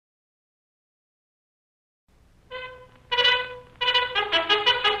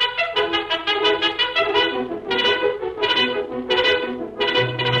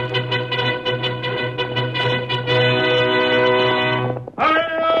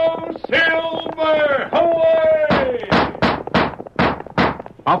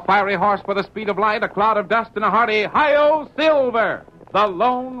A fiery horse with the speed of light, a cloud of dust, and a hearty Hi-Yo Silver, the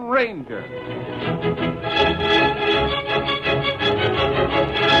Lone Ranger.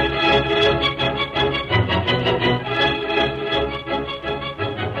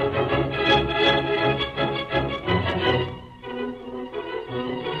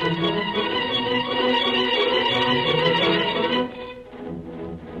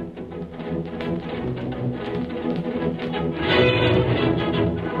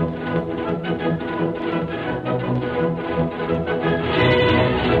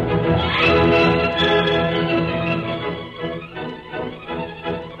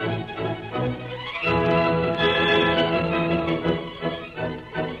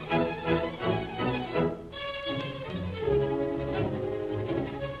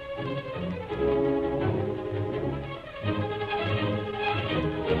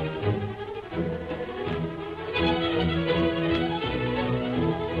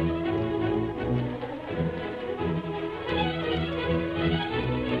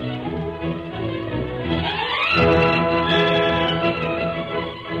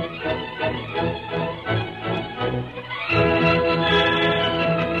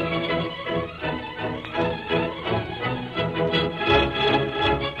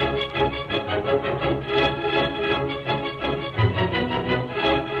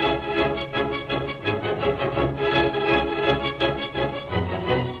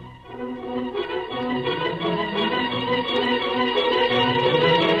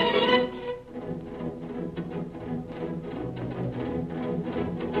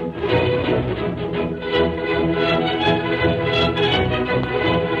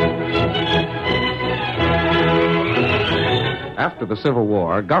 After the Civil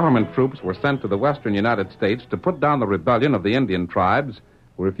War, government troops were sent to the western United States to put down the rebellion of the Indian tribes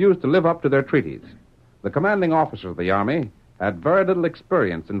who refused to live up to their treaties. The commanding officers of the Army had very little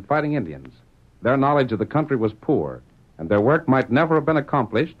experience in fighting Indians. Their knowledge of the country was poor, and their work might never have been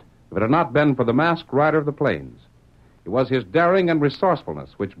accomplished if it had not been for the masked rider of the plains. It was his daring and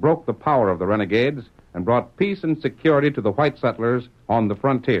resourcefulness which broke the power of the renegades and brought peace and security to the white settlers on the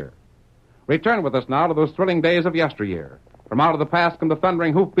frontier. Return with us now to those thrilling days of yesteryear. From out of the past come the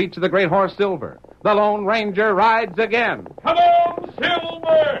thundering hoofbeats of the great horse Silver. The Lone Ranger rides again. Come on,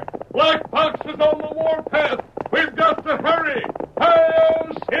 Silver! Black Fox is on the warpath. We've got to hurry.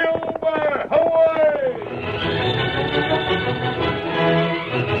 Hi-yo, Silver! Away!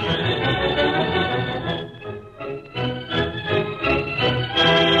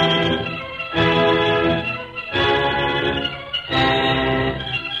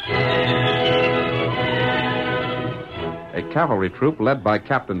 A cavalry troop led by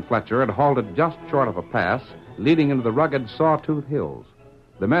Captain Fletcher had halted just short of a pass leading into the rugged Sawtooth Hills.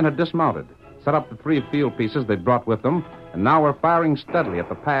 The men had dismounted, set up the 3 field pieces they'd brought with them, and now were firing steadily at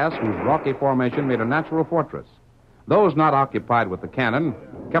the pass whose rocky formation made a natural fortress. Those not occupied with the cannon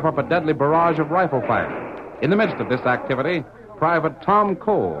kept up a deadly barrage of rifle fire. In the midst of this activity, Private Tom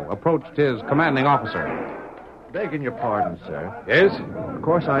Cole approached his commanding officer. Begging your pardon, sir. Yes? Of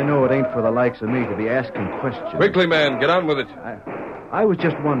course, I know it ain't for the likes of me to be asking questions. Quickly, man. Get on with it. I was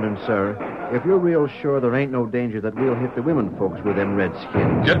just wondering, sir, if you're real sure there ain't no danger that we'll hit the women folks with them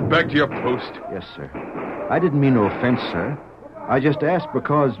redskins. Get back to your post. Yes, sir. I didn't mean no offense, sir. I just asked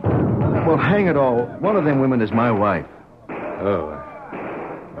because, well, hang it all, one of them women is my wife. Oh,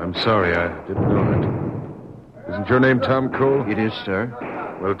 I'm sorry. I didn't know that. Isn't your name Tom Cole? It is, sir.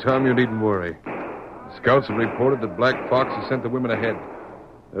 Well, Tom, you needn't worry. Scouts have reported that Black Fox has sent the women ahead.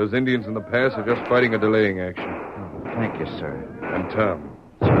 Those Indians in the pass are just fighting a delaying action. Oh, thank you, sir. And Tom,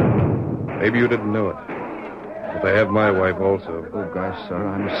 Sir? maybe you didn't know it, but they have my wife also. Oh, gosh, sir,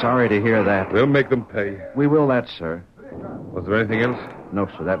 I'm sorry to hear that. We'll make them pay. We will that, sir. Was there anything else? No,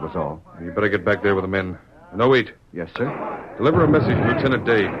 sir, that was all. You better get back there with the men. No, wait. Yes, sir? Deliver a message to Lieutenant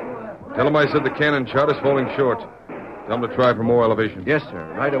Dave. Tell him I said the cannon shot is falling short. Tell him to try for more elevation. Yes,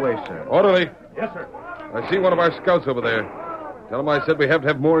 sir. Right away, sir. Orderly. Yes, sir. I see one of our scouts over there. Tell him I said we have to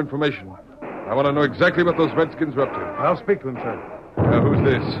have more information. I want to know exactly what those redskins are up to. I'll speak to him, sir. Who's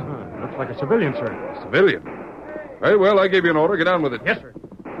this? Looks like a civilian, sir. A civilian? Very well, I gave you an order. Get on with it. Yes, sir.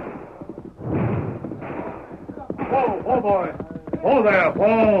 Whoa, boy. Whoa there,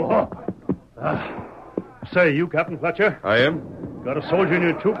 whoa. Say, you Captain Fletcher? I am? Got a soldier in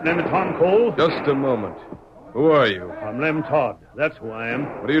your troop named Tom Cole? Just a moment. Who are you? I'm Lem Todd. That's who I am.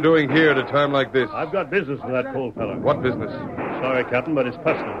 What are you doing here at a time like this? I've got business with that Cole fella. What business? Sorry, Captain, but it's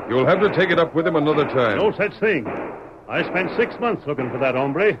personal. You'll have to take it up with him another time. No such thing. I spent 6 months looking for that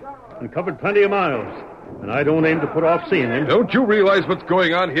hombre and covered plenty of miles. And I don't aim to put off seeing him. Don't you realize what's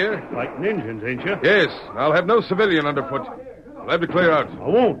going on here? Fighting Indians, ain't you? Yes. I'll have no civilian underfoot. I'll have to clear out. I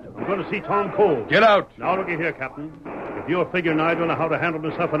won't. I'm going to see Tom Cole. Get out. Now, looky here, Captain. If you're figuring I don't know how to handle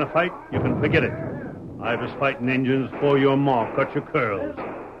myself in a fight, you can forget it. I was fighting Indians before your ma cut your curls.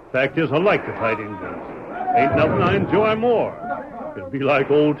 Fact is, I like to fight Indians. Ain't nothing I enjoy more. It'd be like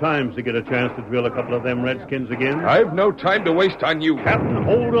old times to get a chance to drill a couple of them redskins again. I've no time to waste on you. Captain,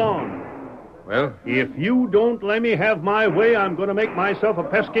 hold on. Well? If you don't let me have my way, I'm going to make myself a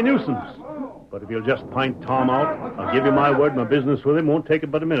pesky nuisance. But if you'll just point Tom out, I'll give you my word my business with him won't take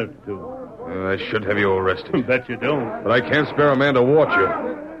it but a minute or two. I should have you arrested. Bet you don't. But I can't spare a man to watch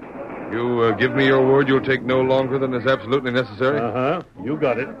you. You give me your word you'll take no longer than is absolutely necessary? Uh-huh. You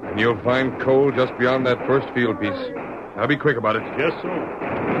got it. And you'll find Cole just beyond that first field piece. Now be quick about it. Yes,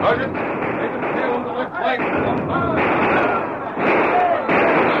 sir. Sergeant, take the field on the left flank.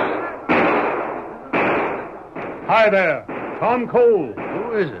 Hi there. Tom Cole.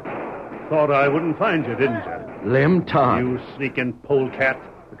 Who is it? Thought I wouldn't find you, didn't you? Lem Todd. You sneaking polecat.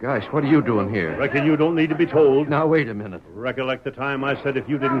 Gosh, what are you doing here? Reckon you don't need to be told. Now, wait a minute. Recollect the time I said if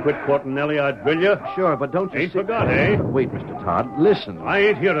you didn't quit courting Nellie, I'd drill you? Sure, but don't you Ain't see... forgot, eh? Wait, Mr. Todd. Listen. I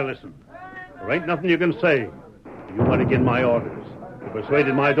ain't here to listen. There ain't nothing you can say. You went against my orders. You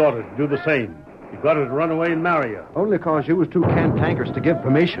persuaded my daughter to do the same. You got her to run away and marry you. Only because you was too cantankerous to give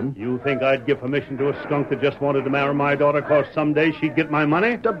permission. You think I'd give permission to a skunk that just wanted to marry my daughter because someday she'd get my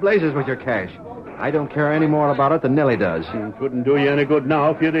money? To blazes with your cash. I don't care any more about it than Nellie does. Couldn't do you any good now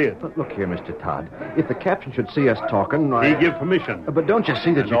if you did. But look here, Mr. Todd. If the captain should see us talking, He give permission. But don't you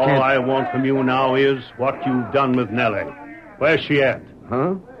see that And you all can't... I want from you now is what you've done with Nellie. Where's she at?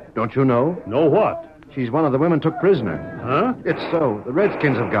 Huh? Don't you know? Know what? She's one of the women took prisoner. Huh? It's so. The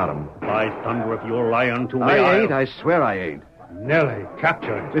Redskins have got him. By thunder, if you're lying to me, I ain't. I swear I ain't. Nellie,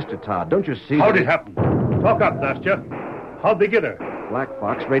 captured. Mr. Todd, don't you see... How'd that it happen? Talk up, Nastya. How'd they get her? Black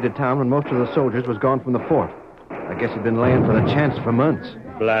Fox raided town when most of the soldiers was gone from the fort. I guess he'd been laying for the chance for months.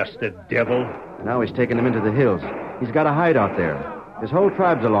 Blasted devil. Now he's taking him into the hills. He's got a hideout there. His whole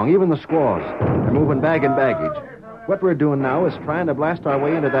tribe's along, even the squaws. They're moving bag and baggage. What we're doing now is trying to blast our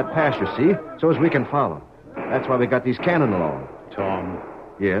way into that pass, you see, so as we can follow. That's why we got these cannon along. Tom,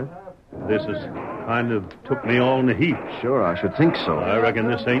 Yeah? this has kind of took me all in a heap. Sure, I should think so. I reckon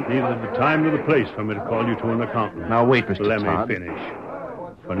this ain't neither the time nor the place for me to call you to an accountant. Now, wait, Mr. Let Todd. me finish.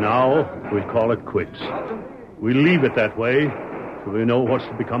 For now, we'll call it quits. We'll leave it that way till we know what's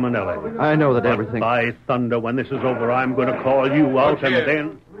to become of Nellie. I know that But everything... by thunder, when this is over, I'm going to call you out, and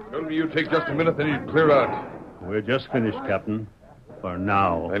then... Told me you'd take just a minute, then you'd clear out. We're just finished, Captain. For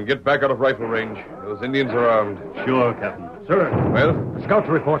now. And get back out of rifle range. Those Indians are armed. Sure, Captain. Sir, Well, scout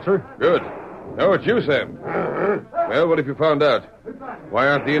to report, sir. good. Oh, it's you, Sam. Well, what have you found out? Why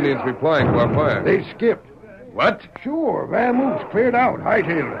aren't the Indians replying to our fire? They skipped. What? Sure, Van Moose cleared out,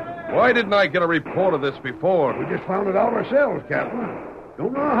 hightailed it. Why didn't I get a report of this before? We just found it out ourselves, Captain.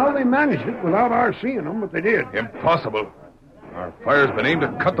 Don't know how they managed it without our seeing them, but they did. Impossible. Our fire's been aimed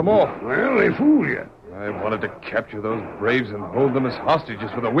to cut them off. Well, they fooled you. I wanted to capture those braves and hold them as hostages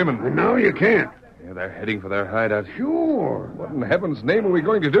for the women. And now you can't. Yeah, they're heading for their hideout. Sure. What in heaven's name are we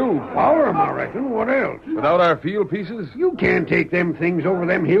going to do? Power 'em, I reckon. What else? Without our field pieces? You can't take them things over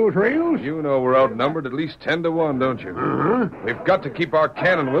them hill trails. You know we're outnumbered at least 10 to 1, don't you? Uh-huh. We've got to keep our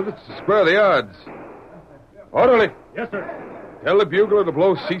cannon with us to square the odds. Orderly, Yes, sir. tell the bugler to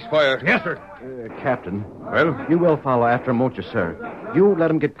blow ceasefire. Yes, sir. Captain, Well, you will follow after him, won't you, sir? You let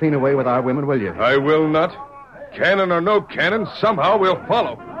him get clean away with our women, will you? I will not. Cannon or no cannon, somehow we'll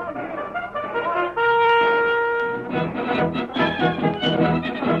follow.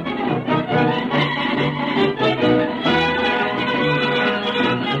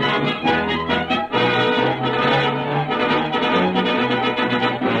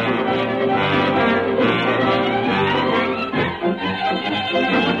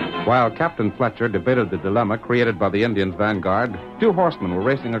 While Captain Fletcher debated the dilemma created by the Indians' vanguard, two horsemen were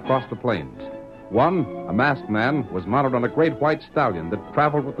racing across the plains. One, a masked man, was mounted on a great white stallion that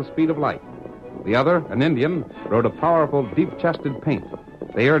traveled with the speed of light. The other, an Indian, rode a powerful, deep-chested paint.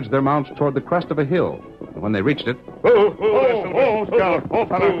 They urged their mounts toward the crest of a hill, and when they reached it... Scout.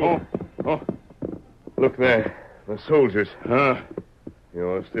 Oh. Look there. The soldiers.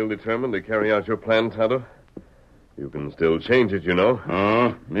 You're still determined to carry out your plan, Tonto? You can still change it, you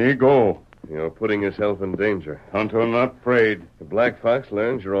know. Me go. You're putting yourself in danger. Tonto not afraid. The Black Fox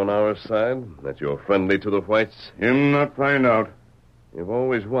learns you're on our side, that you're friendly to the whites. Him not find out. You've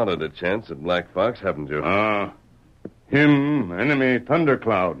always wanted a chance at Black Fox, haven't you? Him, enemy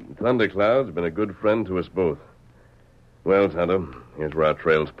Thundercloud. Thundercloud's been a good friend to us both. Well, Tonto, here's where our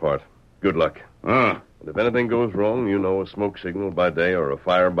trails part. Good luck. And if anything goes wrong, you know a smoke signal by day or a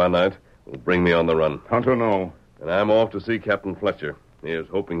fire by night will bring me on the run. Tonto no. And I'm off to see Captain Fletcher. Here's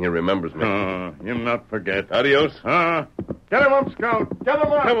hoping he remembers me. He'll not forget. Adios. Get him up, Scout. Get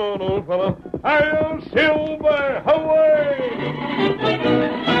him up. Come on, old fellow. Hail Silver! Away!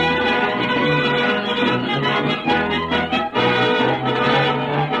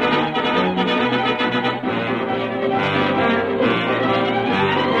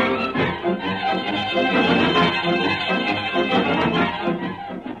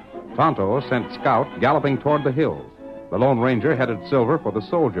 Tonto sent Scout galloping toward the hills. The Lone Ranger headed Silver for the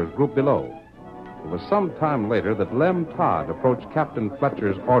soldiers grouped below. It was some time later that Lem Todd approached Captain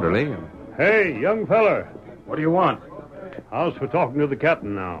Fletcher's orderly and... Hey, young feller. What do you want? How's for talking to the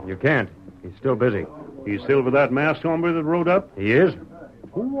captain now? You can't. He's still busy. He's still with that masked hombre that rode up? He is?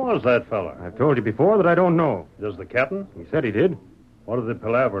 Who was that feller? I've told you before that I don't know. Does the captain? He said he did. What are they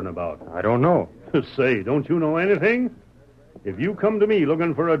palavering about? I don't know. Say, don't you know anything? If you come to me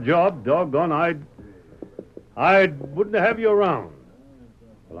looking for a job, doggone, I wouldn't have you around.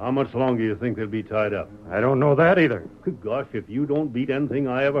 Well, how much longer do you think they'll be tied up? I don't know that either. Good gosh, if you don't beat anything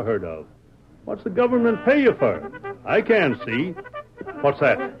I ever heard of. What's the government pay you for? I can't see. What's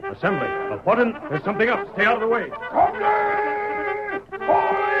that? Assembly. What in... There's something up. Stay out of the way. Company!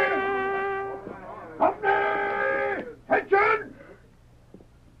 Boys! Company! Attention!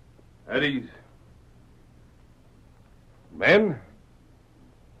 At ease. Men,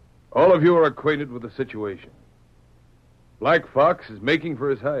 all of you are acquainted with the situation. Black Fox is making for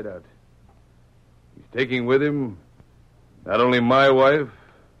his hideout. He's taking with him not only my wife,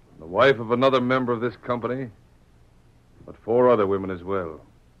 the wife of another member of this company, but 4 other women as well.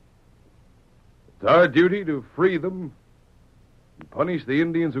 It's our duty to free them and punish the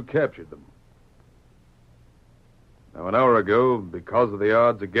Indians who captured them. Now, an hour ago, because of the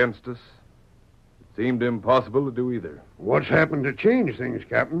odds against us, it seemed impossible to do either. What's happened to change things,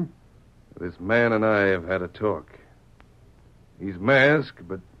 Captain? This man and I have had a talk. He's masked,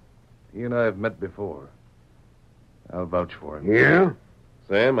 but he and I have met before. I'll vouch for him. Yeah?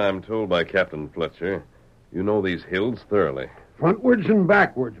 Sam, I'm told by Captain Fletcher, you know these hills thoroughly. Frontwards and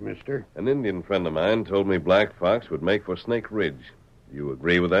backwards, mister. An Indian friend of mine told me Black Fox would make for Snake Ridge. You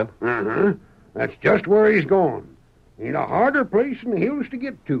agree with that? Uh-huh. That's just where he's going. Ain't a harder place in the hills to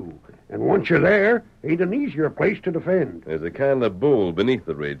get to. And once you're there, ain't an easier place to defend. There's a kind of bull beneath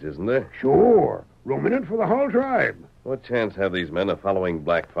the ridge, isn't there? Sure. Room in it for the whole tribe. What chance have these men of following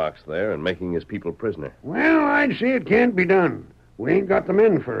Black Fox there and making his people prisoner? Well, I'd say it can't be done. We ain't got the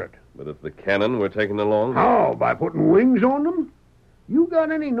men for it. But if the cannon were taken along? How? By putting wings on them? You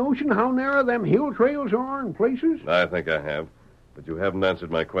got any notion how narrow them hill trails are in places? I think I have. But you haven't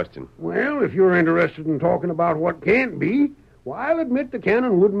answered my question. Well, if you're interested in talking about what can't be, why, I'll admit the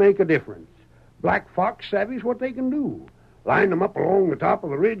cannon would make a difference. Black Fox savvies what they can do. Line them up along the top of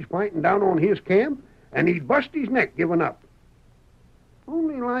the ridge, pointing down on his camp, and he'd bust his neck giving up.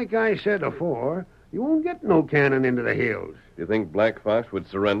 Only like I said afore, you won't get no cannon into the hills. Do you think Black Fox would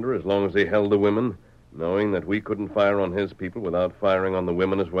surrender as long as he held the women, knowing that we couldn't fire on his people without firing on the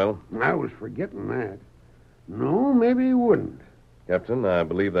women as well? I was forgetting that. No, maybe he wouldn't. Captain, I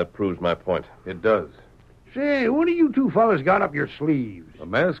believe that proves my point. It does. Say, what do you two fellas got up your sleeves? The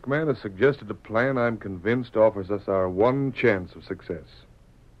masked man has suggested a plan I'm convinced offers us our one chance of success.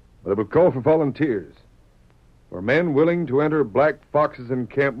 But it will call for volunteers, for men willing to enter Black Fox's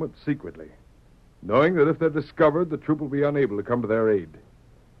encampment secretly, knowing that if they're discovered, the troop will be unable to come to their aid.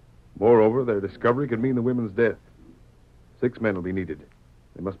 Moreover, their discovery could mean the women's death. 6 men will be needed.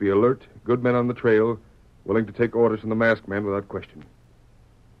 They must be alert, good men on the trail, willing to take orders from the masked man without question.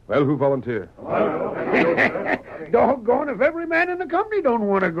 Well, who volunteer? Doggone if every man in the company don't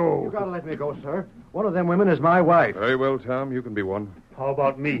want to go. You gotta let me go, sir. One of them women is my wife. Very well, Tom. You can be one. How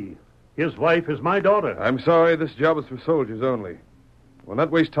about me? His wife is my daughter. I'm sorry, this job is for soldiers only. We'll not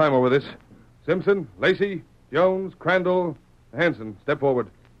waste time over this. Simpson, Lacey, Jones, Crandall, Hanson, step forward.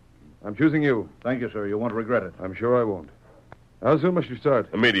 I'm choosing you. Thank you, sir. You won't regret it. I'm sure I won't. How soon must you start?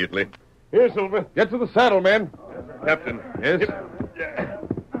 Immediately. Here, Silver. Get to the saddle, men. Captain. Yes?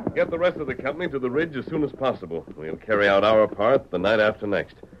 Get the rest of the company to the ridge as soon as possible. We'll carry out our part the night after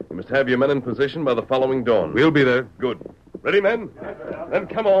next. You must have your men in position by the following dawn. We'll be there. Good. Ready, men? Then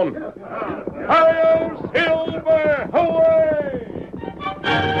come on. Hail, Silver! Away!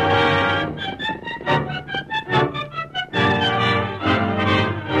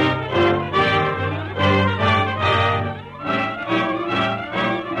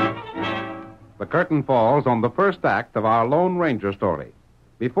 The curtain falls on the first act of our Lone Ranger story.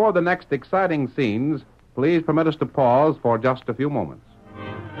 Before the next exciting scenes, please permit us to pause for just a few moments.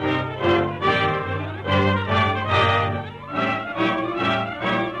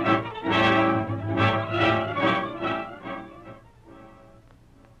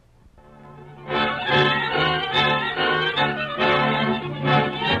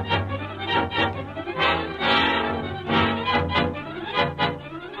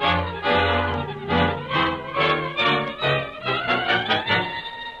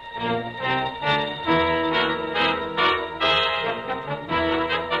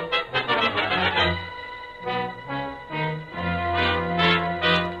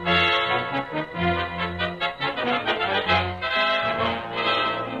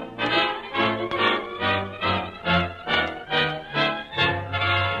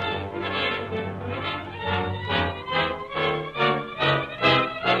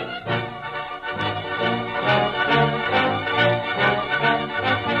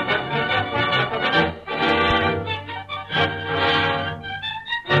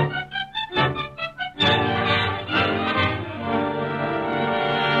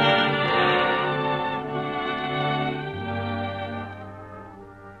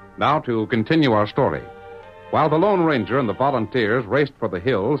 Now to continue our story. While the Lone Ranger and the volunteers raced for the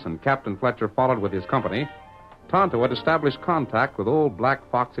hills and Captain Fletcher followed with his company, Tonto had established contact with old Black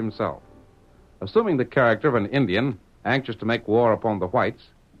Fox himself. Assuming the character of an Indian anxious to make war upon the whites,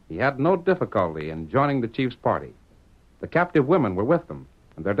 he had no difficulty in joining the chief's party. The captive women were with them,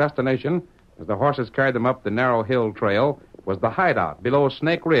 and their destination, as the horses carried them up the narrow hill trail, was the hideout below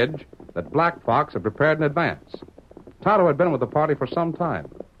Snake Ridge that Black Fox had prepared in advance. Tonto had been with the party for some time,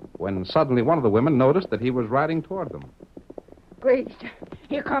 when suddenly one of the women noticed that he was riding toward them. Grace,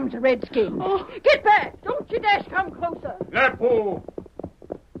 here comes the redskin. Oh. Get back! Don't you dare come closer. Lepo!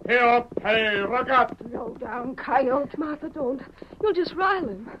 Here, Pei, Ragat! Low down coyote. Martha, don't. You'll just rile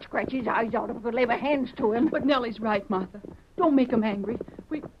him. Scratch his eyes out if we could lay our hands to him. But Nellie's right, Martha. Don't make him angry.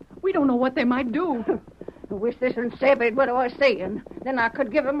 We don't know what they might do. I wish this one saved what I was saying. Then I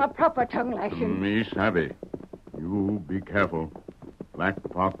could give him a proper tongue lashing. Me savvy. You be careful. Black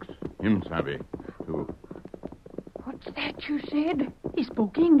Fox, him savvy, too. What's that you said? He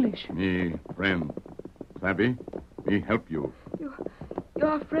spoke English. Me friend. Savvy, me help you.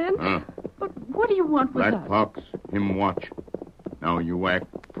 You're a friend? But what do you want with Black us? Fox, him watch. Now you act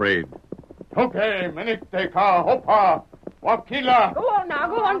afraid. Okay, Menite ka hopa. Wakila. Go on now,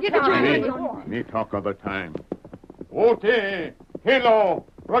 go on, get it. Me talk other time. Ote, Hilo,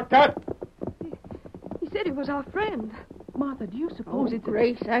 Rakat. He said he was our friend. Martha, do you suppose it's...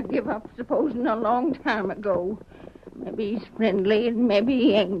 Grace, I give up supposing a long time ago. Maybe he's friendly and maybe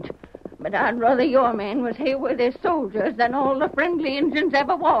he ain't. But I'd rather your man was here with his soldiers than all the friendly Indians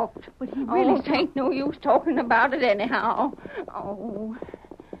ever walked. But he really... it ain't no use talking about it anyhow. Oh,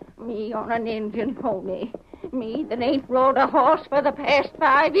 me on an Indian pony. Me that ain't rode a horse for the past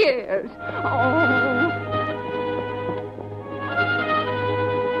 5 years. Oh...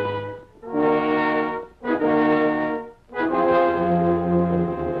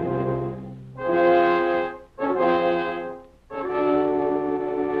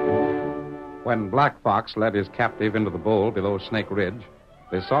 When Black Fox led his captive into the bowl below Snake Ridge,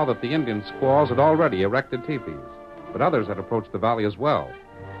 they saw that the Indian squaws had already erected teepees, but others had approached the valley as well,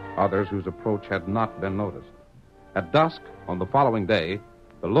 others whose approach had not been noticed. At dusk on the following day,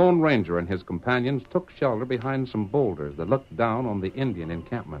 the Lone Ranger and his companions took shelter behind some boulders that looked down on the Indian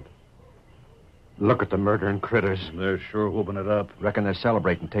encampment. Look at the murdering critters. They're sure whooping it up. Reckon they're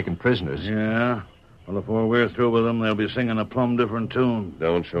celebrating taking prisoners. Yeah. Well, before we're through with them, they'll be singing a plumb different tune.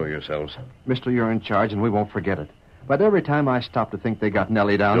 Don't show yourselves. Mister, you're in charge, and we won't forget it. But every time I stop to think they got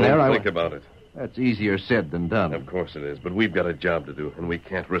Nellie down there, Don't think about it. That's easier said than done. Of course it is, but we've got a job to do, and we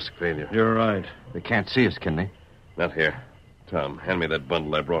can't risk failure. You're right. They can't see us, can they? Not here. Tom, hand me that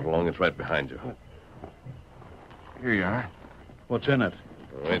bundle I brought along. It's right behind you. Here you are. What's in it?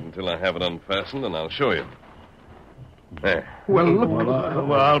 Wait until I have it unfastened, and I'll show you. There. Well, look.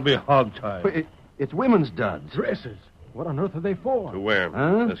 Well, I'll be hogtied. It's women's duds. Dresses. What on earth are they for? To wear.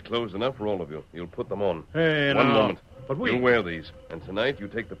 Huh? There's clothes enough for all of you. You'll put them on. Hey, One now. moment. But You'll wear these. And tonight you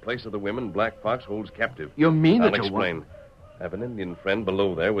take the place of the women Black Fox holds captive. You mean I'll that you explain. I have an Indian friend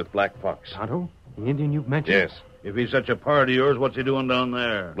below there with Black Fox. Tonto? The Indian you've mentioned? Yes. If he's such a part of yours, what's he doing down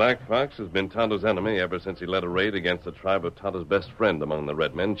there? Black Fox has been Tonto's enemy ever since he led a raid against the tribe of Tonto's best friend among the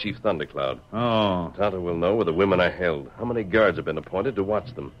red men, Chief Thundercloud. Oh. Tonto will know where the women are held, how many guards have been appointed to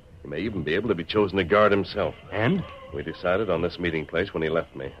watch them. He may even be able to be chosen a guard himself. And? We decided on this meeting place when he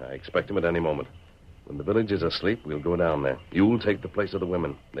left me. I expect him at any moment. When the village is asleep, we'll go down there. You'll take the place of the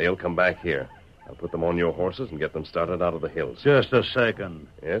women. They'll come back here. I'll put them on your horses and get them started out of the hills. Just a second.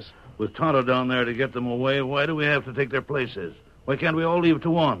 Yes? With Tonto down there to get them away, why do we have to take their places? Why can't we all leave at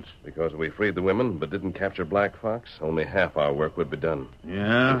once? Because we freed the women but didn't capture Black Fox, only half our work would be done.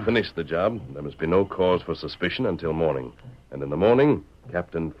 Yeah? To finish the job, there must be no cause for suspicion until morning. And in the morning,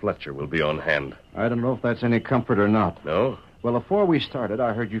 Captain Fletcher will be on hand. I don't know if that's any comfort or not. No? Well, before we started,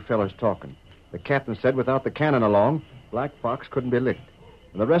 I heard you fellas talking. The captain said without the cannon along, Black Fox couldn't be licked.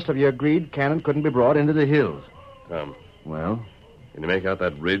 And the rest of you agreed cannon couldn't be brought into the hills. Tom, Well? can you make out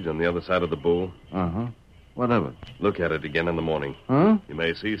that ridge on the other side of the bowl? Uh-huh. What of it? Look at it again in the morning. Huh? You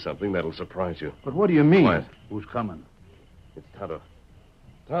may see something that'll surprise you. But what do you mean? Quiet. Who's coming? It's Tonto.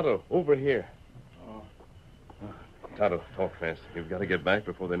 Tonto, over here. Tonto, talk fast. You've got to get back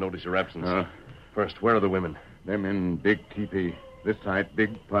before they notice your absence. First, where are the women? Them in big teepee. This side,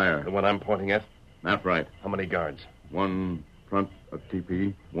 big fire. The one I'm pointing at? Not right. How many guards? One front of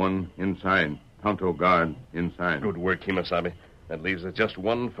teepee, one inside. Tonto guard inside. Good work, Kimasabi. That leaves us just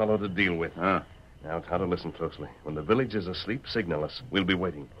one fellow to deal with. Ah. Now, Tonto, listen closely. When the village is asleep, signal us. We'll be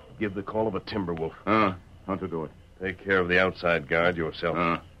waiting. Give the call of a timber wolf. Tonto do it. Take care of the outside guard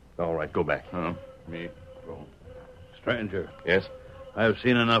yourself. All right, go back. Me. Go. Stranger, Yes? I've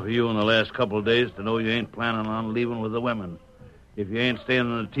seen enough of you in the last couple of days to know you ain't planning on leaving with the women. If you ain't staying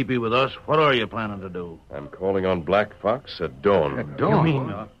in the teepee with us, what are you planning to do? I'm calling on Black Fox at dawn. At dawn? You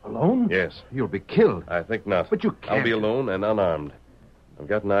mean alone? Yes. You'll be killed. I think not. But you can't. I'll be alone and unarmed. I've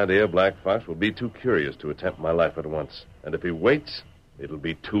got an idea Black Fox will be too curious to attempt my life at once. And if he waits, it'll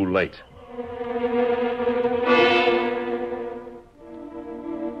be too late.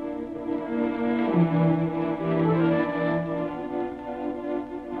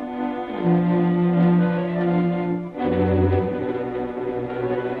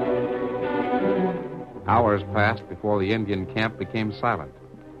 Hours passed before the Indian camp became silent.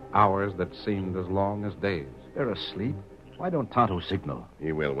 Hours that seemed as long as days. They're asleep. Why don't Tonto signal?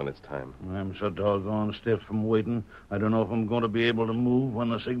 He will when it's time. I'm so doggone stiff from waiting. I don't know if I'm going to be able to move when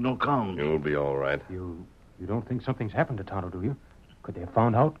the signal comes. You'll be all right. You don't think something's happened to Tonto, do you? Could they have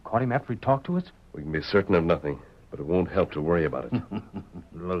found out, caught him after he talked to us? We can be certain of nothing, but it won't help to worry about it.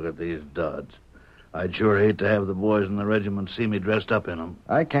 Look at these duds. I'd sure hate to have the boys in the regiment see me dressed up in them.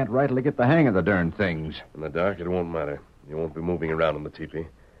 I can't rightly get the hang of the darn things. In the dark, it won't matter. You won't be moving around in the teepee.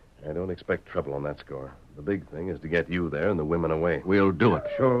 I don't expect trouble on that score. The big thing is to get you there and the women away. We'll do it.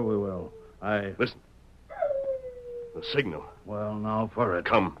 Sure we will. Listen. The signal. Well, now for it.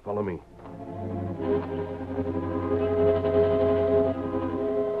 Come, follow me.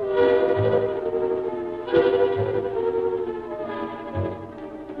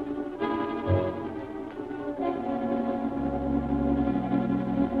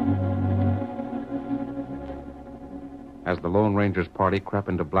 As the Lone Ranger's party crept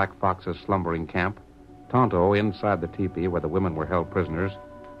into Black Fox's slumbering camp, Tonto, inside the teepee where the women were held prisoners,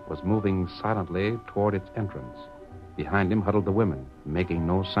 was moving silently toward its entrance. Behind him huddled the women, making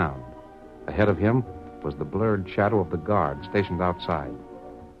no sound. Ahead of him was the blurred shadow of the guard stationed outside.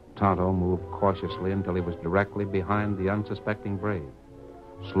 Tonto moved cautiously until he was directly behind the unsuspecting brave.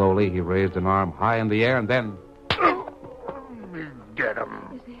 Slowly, he raised an arm high in the air and then... Get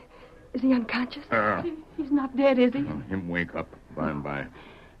him. Is he unconscious? He's not dead, is he? Him wake up by and by.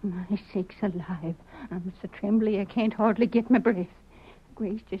 My sakes alive. I'm so trembly I can't hardly get my breath.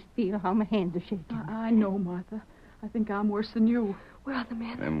 Grace, just feel how my hands are shaking. I know, Martha. I think I'm worse than you. Where are the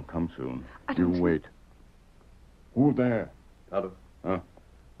men? Them come soon. I You don't see- wait. Who there? Tonto. Huh?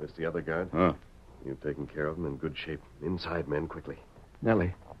 This the other guard? Huh? You've taken care of them in good shape. Inside, men, quickly.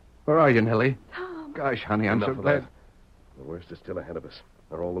 Nellie. Where are you, Nellie? Tom. Gosh, honey, I'm Enough so of glad. that. The worst is still ahead of us.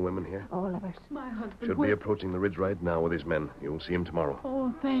 Are all the women here? All of us. My husband. Should be approaching the ridge right now with his men. You'll see him tomorrow.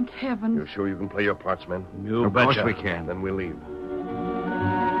 Oh, thank heaven. You're sure you can play your parts, men? You Of betcha. course we can. Then we'll leave.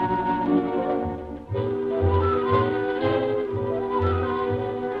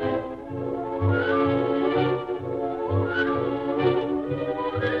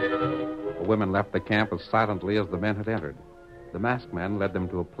 The women left the camp as silently as the men had entered. The masked man led them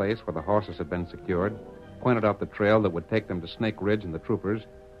to a place where the horses had been secured, pointed out the trail that would take them to Snake Ridge and the troopers,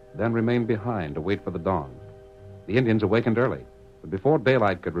 then remained behind to wait for the dawn. The Indians awakened early, but before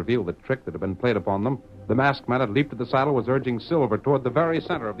daylight could reveal the trick that had been played upon them, the masked man had leaped to the saddle, was urging Silver toward the very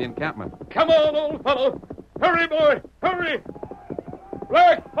center of the encampment. Come on, old fellow. Hurry, boy. Hurry.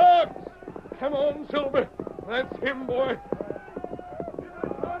 Black Fox. Come on, Silver. That's him, boy.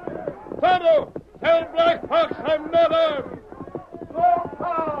 Tonto, tell Black Fox I'm not armed.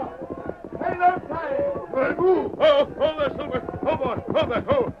 Oh, there, Silver. Oh, boy. Oh, there.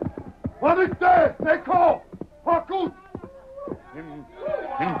 Oh. What is there? They call. Harkoot. Him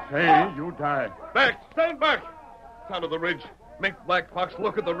say you die. Back. Stand back. Down to the ridge. Make Black Fox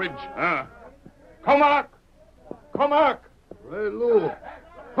look at the ridge. Comac. Comac. Lou.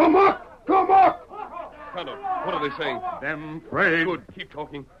 Come up! Tonto, what are they saying? Them afraid. Good. Keep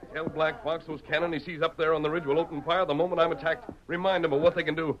talking. Tell Black Fox those cannon he sees up there on the ridge will open fire the moment I'm attacked. Remind him of what they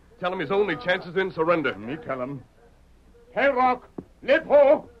can do. Tell him his only chance is in surrender. Me tell him. Rock.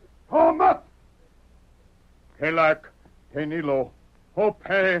 Lipo. Homat. Kelak. Tenilo. Hope.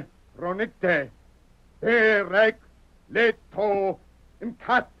 Ronikte. Berek. Leto.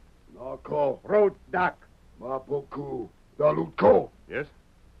 Imkat. Nako. Rodak. Mapoku. Dalutko. Yes?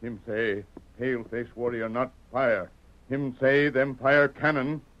 Him say, pale-face warrior not fire. Him say, them fire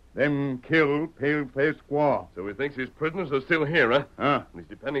cannon, them kill pale-face squaw. So he thinks his prisoners are still here, huh? Huh? And he's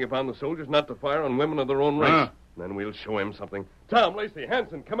depending upon the soldiers not to fire on women of their own race. Huh? Then we'll show him something. Tom, Lacey,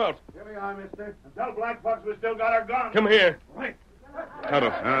 Hanson, come out. Here we are, mister. Tell Black Fox we still got our gun. Come here. Right. Tonto,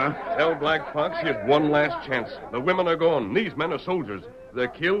 tell Black Fox he has one last chance. The women are gone. These men are soldiers. If they're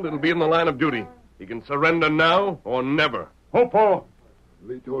killed, it'll be in the line of duty. He can surrender now or never. Hopo.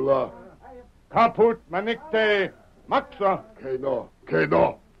 Litola. Kaput manikte. Maksa. Keno.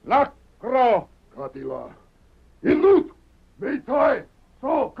 Lakro. Katila. Ilut. Me toy.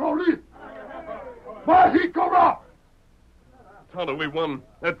 So, Crowley. Why he go up? Tonto, we won.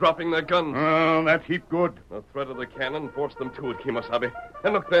 They're dropping their guns. Oh, that heap good. The threat of the cannon forced them to it, Kimosabe.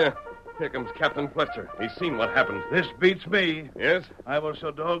 And look there. Here comes Captain Fletcher. He's seen what happened. This beats me. Yes? I was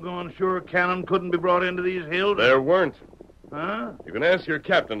so doggone sure cannon couldn't be brought into these hills. There weren't. Huh? You can ask your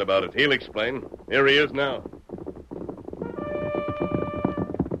captain about it. He'll explain. Here he is now.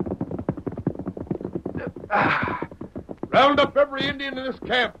 Round up every Indian in this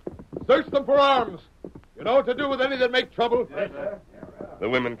camp. Search them for arms. You know what to do with any that make trouble? Yes, sir. The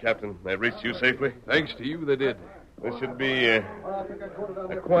women, Captain, they reached you safely? Thanks to you, they did. This should be a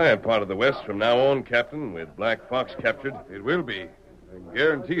quiet part of the West from now on, Captain, with Black Fox captured. It will be. I can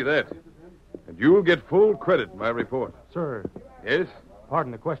guarantee that. And you'll get full credit in my report. Sir, Yes?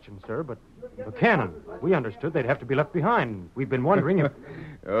 pardon the question, sir, but the cannon. We understood they'd have to be left behind. We've been wondering if...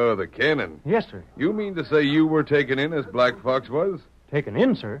 Oh, the cannon. Yes, sir. You mean to say you were taken in as Black Fox was? Taken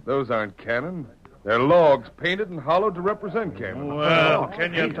in, sir. Those aren't cannon. They're logs painted and hollowed to represent cannon. Well,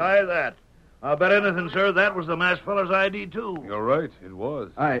 can you tie that? I'll bet anything, sir, that was the masked feller's ID, too. You're right. It was.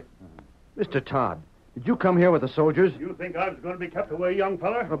 Mr. Todd, did you come here with the soldiers? You think I was going to be kept away, young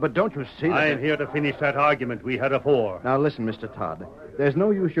feller? Oh, but don't you see that... I'm here to finish that argument we had afore. Now, listen, Mr. Todd. There's no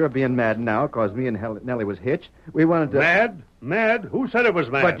use your being mad now, because me and Nellie was hitched. We wanted to... Mad? Mad? Who said it was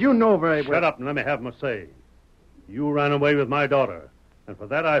mad? But you know very well... Shut up and let me have my say. You ran away with my daughter, and for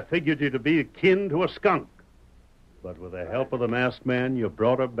that I figured you to be kin to a skunk. But with the help of the masked man, you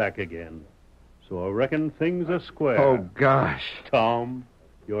brought her back again. So I reckon things are square. Oh, gosh. Tom,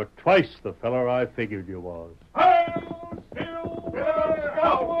 you're twice the feller I figured you was.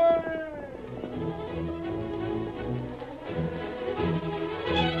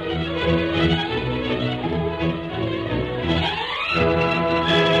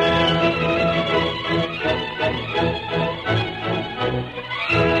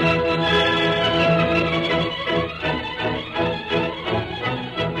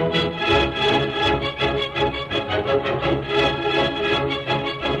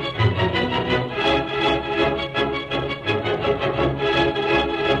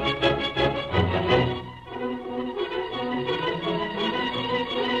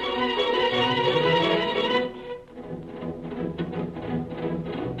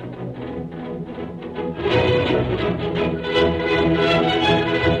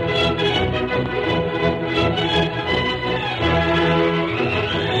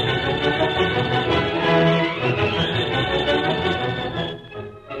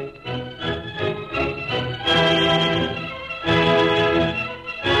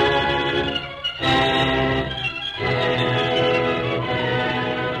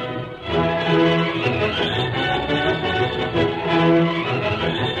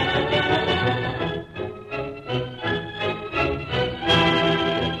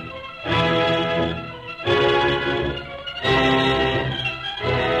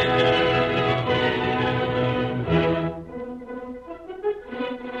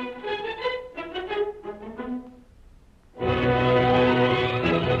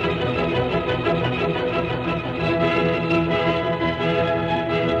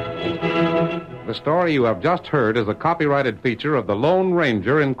 The story you have just heard is a copyrighted feature of the Lone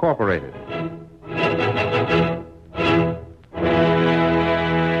Ranger Incorporated.